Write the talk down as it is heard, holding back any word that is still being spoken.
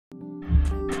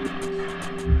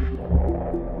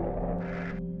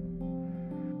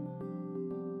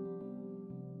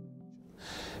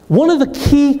One of the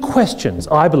key questions,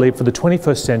 I believe, for the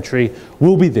 21st century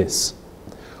will be this: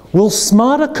 will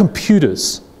smarter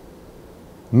computers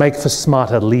make for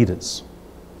smarter leaders?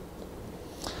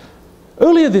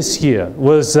 Earlier this year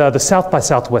was the South by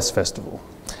Southwest Festival.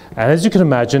 And as you can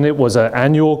imagine, it was an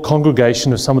annual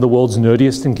congregation of some of the world's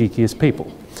nerdiest and geekiest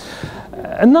people.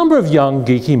 A number of young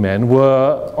geeky men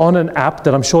were on an app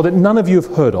that I'm sure that none of you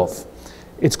have heard of.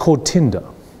 It's called Tinder.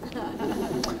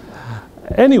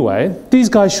 Anyway, these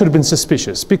guys should have been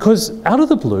suspicious because out of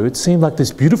the blue, it seemed like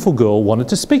this beautiful girl wanted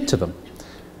to speak to them.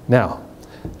 Now,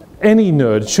 any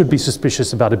nerd should be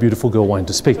suspicious about a beautiful girl wanting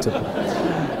to speak to them.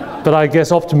 But I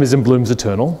guess optimism blooms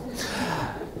eternal.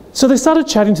 So they started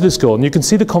chatting to this girl, and you can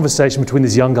see the conversation between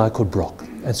this young guy called Brock.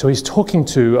 And so he's talking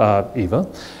to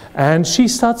Eva, and she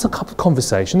starts a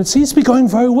conversation. It seems to be going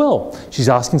very well. She's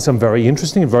asking some very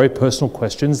interesting and very personal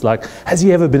questions like, has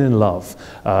he ever been in love?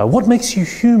 What makes you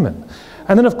human?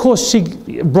 And then, of course,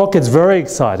 Brock gets very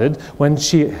excited when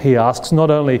he asks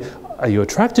not only, are you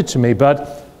attracted to me,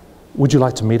 but would you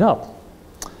like to meet up?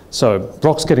 So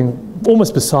Brock's getting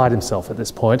almost beside himself at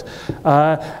this point.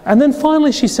 And then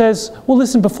finally she says, well,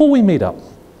 listen, before we meet up,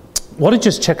 why don't you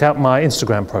just check out my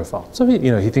Instagram profile? So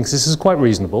he thinks this is quite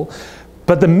reasonable.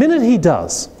 But the minute he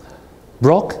does,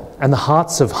 Brock and the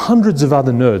hearts of hundreds of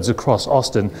other nerds across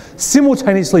Austin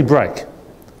simultaneously break.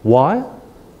 Why?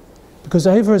 Because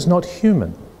Ava is not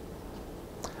human.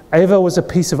 Ava was a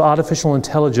piece of artificial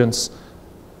intelligence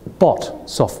bot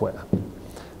software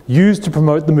used to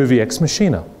promote the movie Ex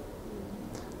Machina.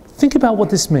 Think about what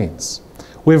this means.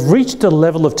 We've reached a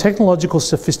level of technological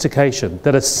sophistication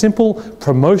that a simple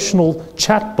promotional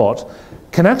chatbot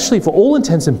can actually, for all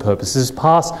intents and purposes,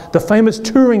 pass the famous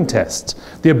Turing test,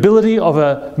 the ability of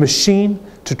a machine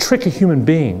to trick a human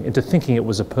being into thinking it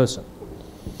was a person.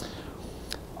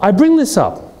 I bring this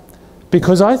up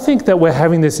because I think that we're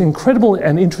having this incredible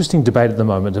and interesting debate at the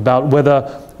moment about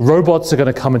whether robots are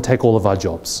going to come and take all of our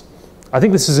jobs. I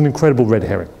think this is an incredible red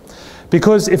herring.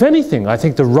 Because if anything, I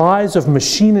think the rise of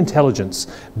machine intelligence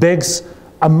begs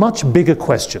a much bigger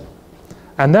question.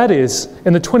 And that is,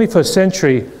 in the 21st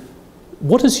century,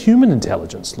 what does human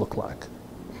intelligence look like?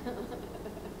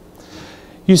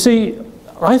 You see,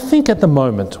 I think at the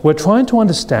moment we're trying to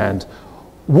understand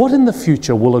what in the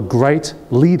future will a great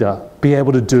leader be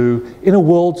able to do in a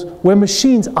world where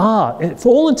machines are, for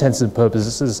all intents and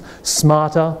purposes,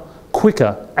 smarter,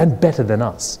 quicker, and better than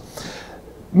us.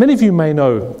 Many of you may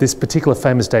know this particular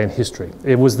famous day in history.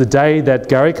 It was the day that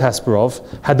Garry Kasparov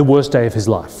had the worst day of his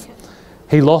life.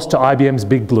 He lost to IBM's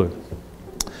Big Blue.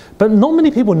 But not many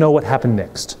people know what happened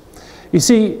next. You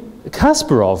see,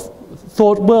 Kasparov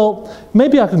thought, well,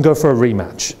 maybe I can go for a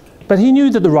rematch. But he knew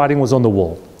that the writing was on the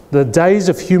wall. The days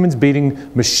of humans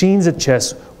beating machines at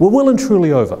chess were well and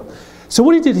truly over. So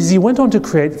what he did is he went on to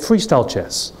create freestyle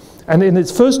chess. And in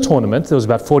its first tournament, there was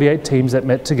about 48 teams that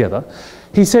met together.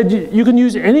 He said you can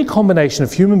use any combination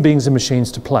of human beings and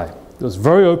machines to play. There was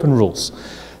very open rules.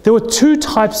 There were two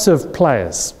types of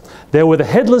players. There were the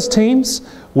headless teams,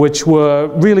 which were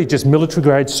really just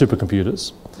military-grade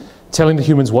supercomputers, telling the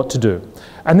humans what to do.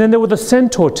 And then there were the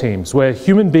centaur teams, where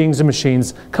human beings and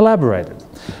machines collaborated.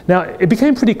 Now, it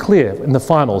became pretty clear in the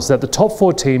finals that the top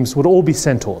 4 teams would all be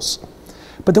centaurs.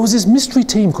 But there was this mystery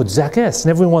team called Zach S, and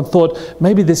everyone thought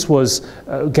maybe this was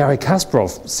Garry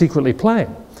Kasparov secretly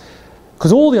playing,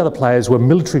 because all the other players were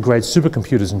military-grade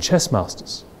supercomputers and chess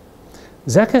masters.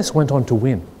 Zach S went on to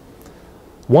win.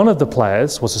 One of the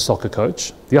players was a soccer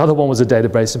coach, the other one was a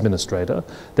database administrator.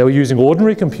 They were using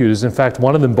ordinary computers. In fact,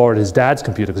 one of them borrowed his dad's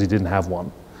computer because he didn't have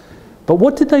one. But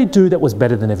what did they do that was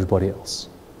better than everybody else?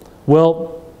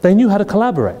 Well, they knew how to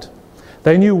collaborate.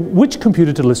 They knew which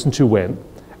computer to listen to when,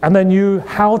 and they knew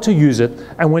how to use it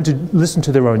and when to listen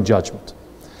to their own judgment.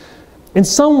 In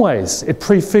some ways, it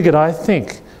prefigured, I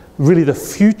think, really the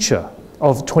future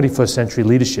of 21st century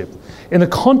leadership in the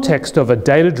context of a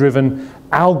data-driven,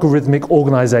 algorithmic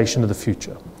organization of the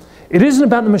future. It isn't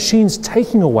about the machines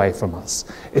taking away from us.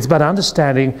 It's about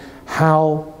understanding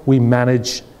how we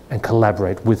manage and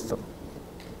collaborate with them.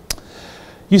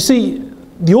 You see,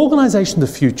 the organization of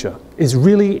the future is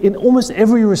really, in almost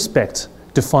every respect,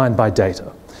 defined by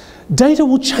data. Data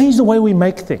will change the way we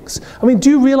make things. I mean, do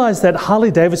you realize that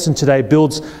Harley-Davidson today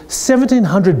builds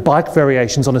 1,700 bike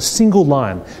variations on a single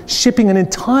line, shipping an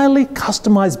entirely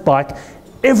customized bike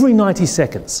every 90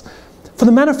 seconds? For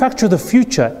the manufacturer of the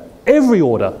future, every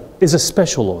order is a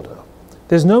special order.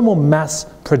 There's no more mass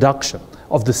production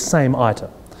of the same item.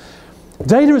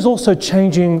 Data is also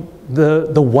changing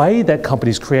the way that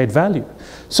companies create value.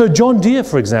 So John Deere,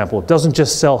 for example, doesn't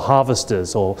just sell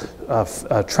harvesters or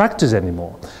tractors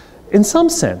anymore. In some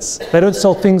sense, they don't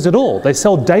sell things at all. They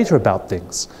sell data about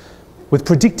things. With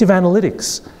predictive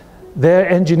analytics, their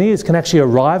engineers can actually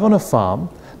arrive on a farm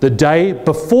the day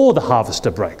before the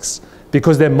harvester breaks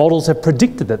because their models have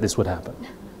predicted that this would happen.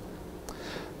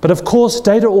 But of course,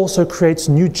 data also creates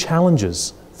new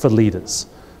challenges for leaders.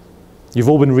 You've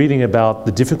all been reading about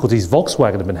the difficulties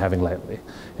Volkswagen have been having lately.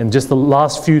 In just the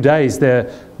last few days,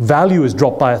 their value has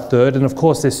dropped by a third, and of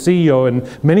course their CEO and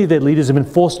many of their leaders have been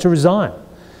forced to resign.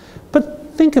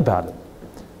 But think about it.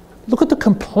 Look at the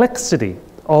complexity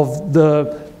of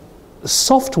the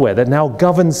software that now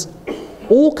governs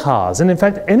all cars, and in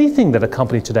fact anything that a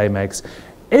company today makes.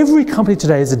 Every company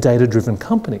today is a data-driven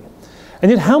company. And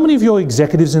yet how many of your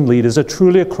executives and leaders are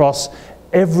truly across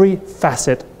every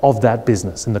facet of that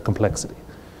business and the complexity?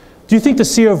 Do you think the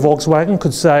CEO of Volkswagen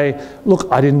could say, look,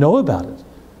 I didn't know about it?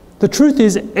 The truth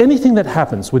is, anything that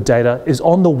happens with data is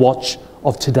on the watch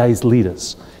of today's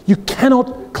leaders. You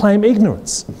cannot claim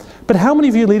ignorance. But how many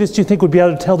of your leaders do you think would be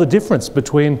able to tell the difference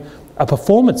between a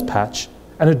performance patch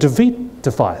and a defeat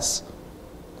device?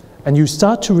 And you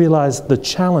start to realize the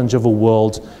challenge of a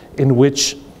world in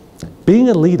which being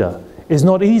a leader is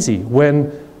not easy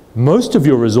when most of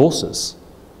your resources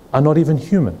are not even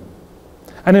human.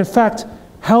 And in fact,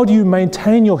 how do you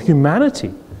maintain your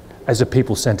humanity as a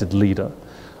people-centered leader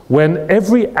when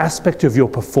every aspect of your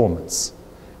performance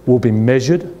will be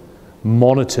measured,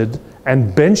 monitored,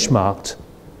 and benchmarked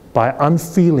by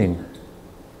unfeeling,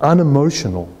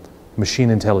 unemotional machine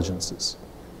intelligences?